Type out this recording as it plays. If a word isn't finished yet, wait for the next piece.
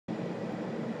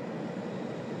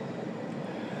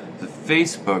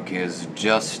Facebook has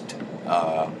just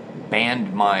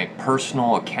banned my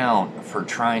personal account for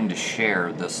trying to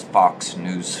share this Fox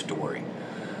News story.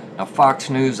 Now, Fox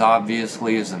News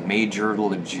obviously is a major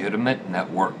legitimate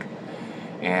network,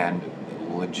 and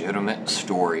legitimate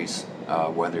stories,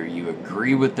 whether you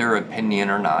agree with their opinion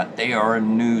or not, they are a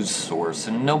news source,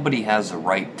 and nobody has a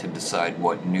right to decide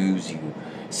what news you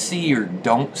see or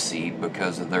don't see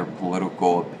because of their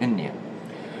political opinion.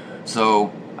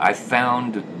 So I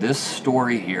found this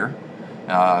story here,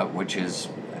 which is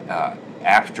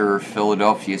after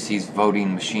Philadelphia sees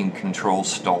voting machine control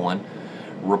stolen,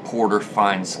 reporter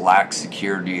finds lax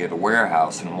security at a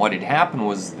warehouse. And what had happened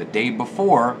was the day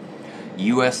before,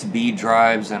 USB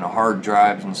drives and a hard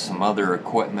drive and some other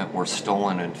equipment were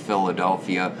stolen in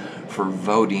Philadelphia for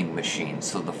voting machines.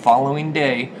 So the following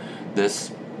day,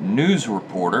 this news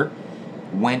reporter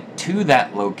went to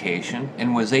that location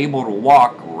and was able to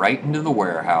walk right into the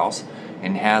warehouse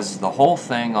and has the whole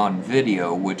thing on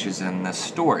video, which is in this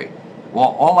story.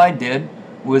 Well, all I did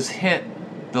was hit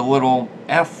the little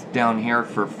F down here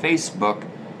for Facebook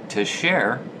to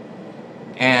share,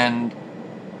 and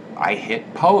I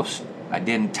hit post. I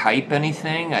didn't type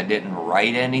anything, I didn't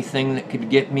write anything that could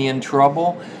get me in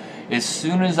trouble. As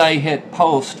soon as I hit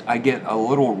post, I get a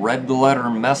little red letter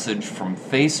message from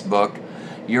Facebook: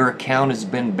 your account has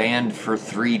been banned for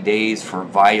 3 days for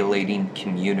violating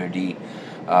community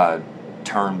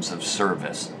terms of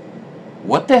service.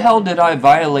 What the hell did I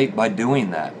violate by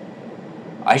doing that?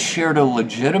 I shared a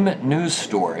legitimate news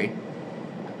story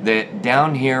that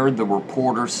down here the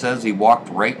reporter says he walked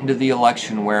right into the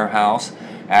election warehouse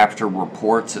after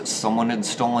reports that someone had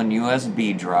stolen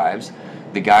USB drives.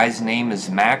 The guy's name is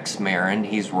Max Marin.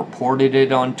 He's reported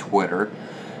it on Twitter.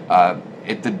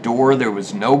 At the door there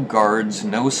was no guards,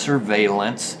 no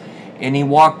surveillance, and he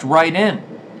walked right in.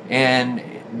 And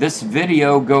this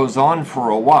video goes on for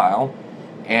a while,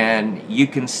 and you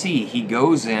can see he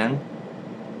goes in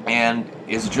and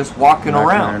is just walking Max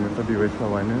around. Marin with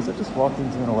WHYY News. I just walked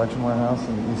into an election warehouse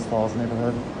in the East Falls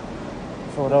neighborhood,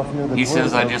 Philadelphia. He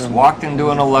says, I just walked into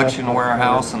an election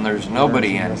warehouse and there's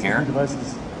nobody in here.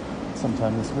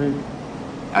 Sometime this week.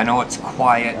 I know it's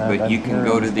quiet, but you can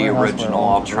go to the original.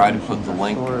 I'll try to put the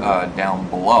link down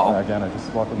below.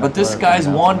 But this guy's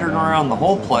wandering around the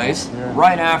whole place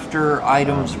right after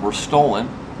items were stolen.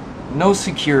 No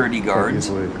security guards.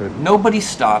 Nobody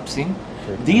stops him.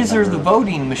 These are the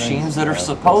voting machines that are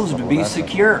supposed to be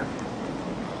secure.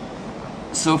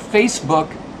 So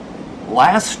Facebook,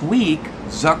 last week,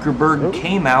 Zuckerberg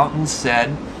came out and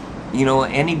said, you know,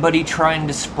 anybody trying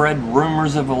to spread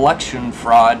rumors of election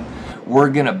fraud, we're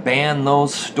going to ban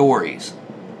those stories.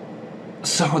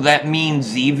 So that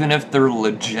means even if they're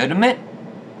legitimate,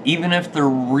 even if they're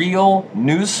real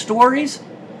news stories,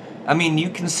 I mean, you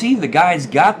can see the guy's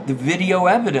got the video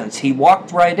evidence. He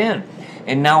walked right in.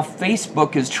 And now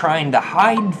Facebook is trying to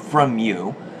hide from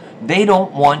you. They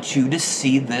don't want you to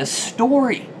see this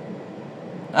story.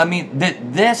 I mean,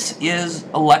 this is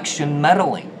election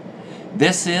meddling.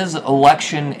 This is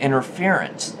election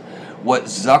interference. What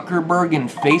Zuckerberg and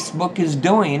Facebook is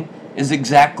doing is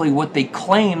exactly what they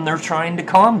claim they're trying to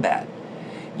combat.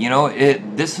 You know,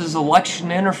 this is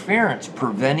election interference,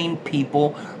 preventing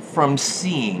people from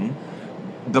seeing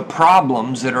the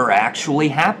problems that are actually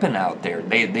happening out there.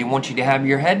 They want you to have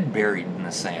your head buried in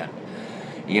the sand.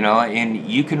 You know, and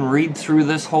you can read through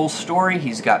this whole story.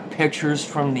 He's got pictures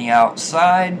from the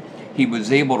outside. He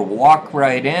was able to walk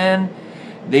right in.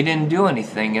 They didn't do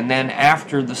anything. And then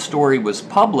after the story was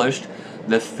published,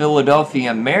 the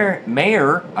Philadelphia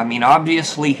mayor, I mean,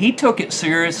 obviously he took it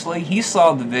seriously. He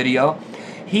saw the video.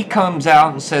 He comes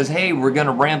out and says, hey, we're going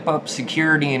to ramp up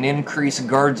security and increase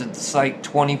guards at the site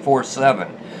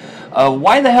 24/7.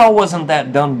 Why the hell wasn't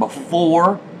that done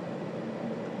before?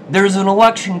 There's an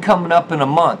election coming up in a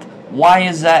month. Why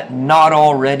is that not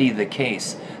already the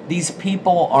case? These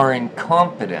people are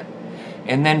incompetent.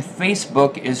 And then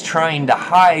Facebook is trying to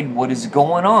hide what is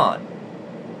going on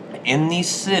in these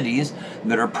cities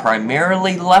that are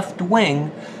primarily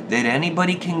left-wing, that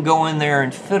anybody can go in there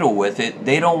and fiddle with it.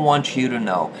 They don't want you to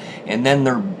know. And then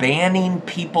they're banning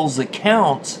people's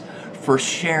accounts for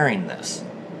sharing this.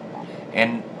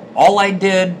 And all I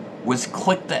did was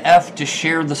click the F to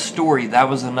share the story. That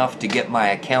was enough to get my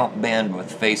account banned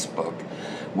with Facebook,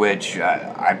 which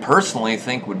I personally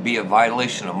think would be a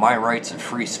violation of my rights of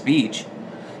free speech.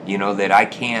 You know, that I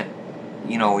can't,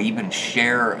 you know, even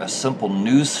share a simple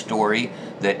news story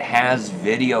that has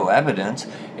video evidence.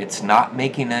 It's not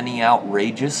making any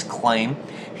outrageous claim.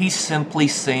 He's simply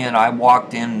saying, I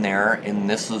walked in there and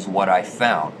this is what I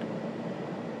found.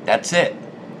 That's it.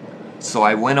 So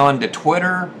I went on to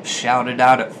Twitter, shouted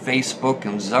out at Facebook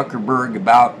and Zuckerberg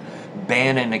about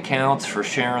banning accounts for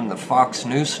sharing the Fox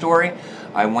News story.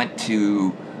 I went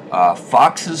to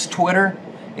Fox's Twitter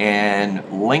and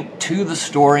linked to the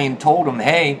story and told them,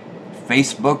 hey,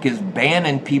 Facebook is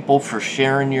banning people for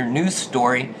sharing your news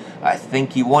story. I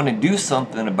think you want to do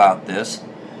something about this.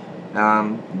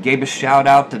 Gave a shout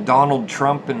out to Donald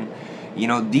Trump, and you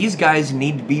know, these guys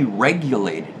need to be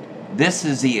regulated. This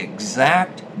is the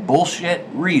exact bullshit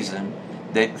reason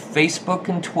that Facebook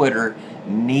and Twitter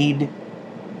need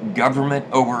government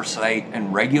oversight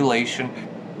and regulation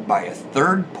by a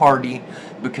third party,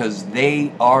 because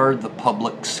they are the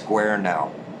public square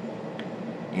now.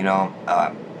 You know,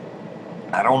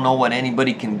 I don't know what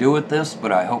anybody can do with this,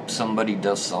 but I hope somebody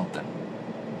does something.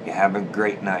 You have a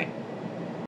great night.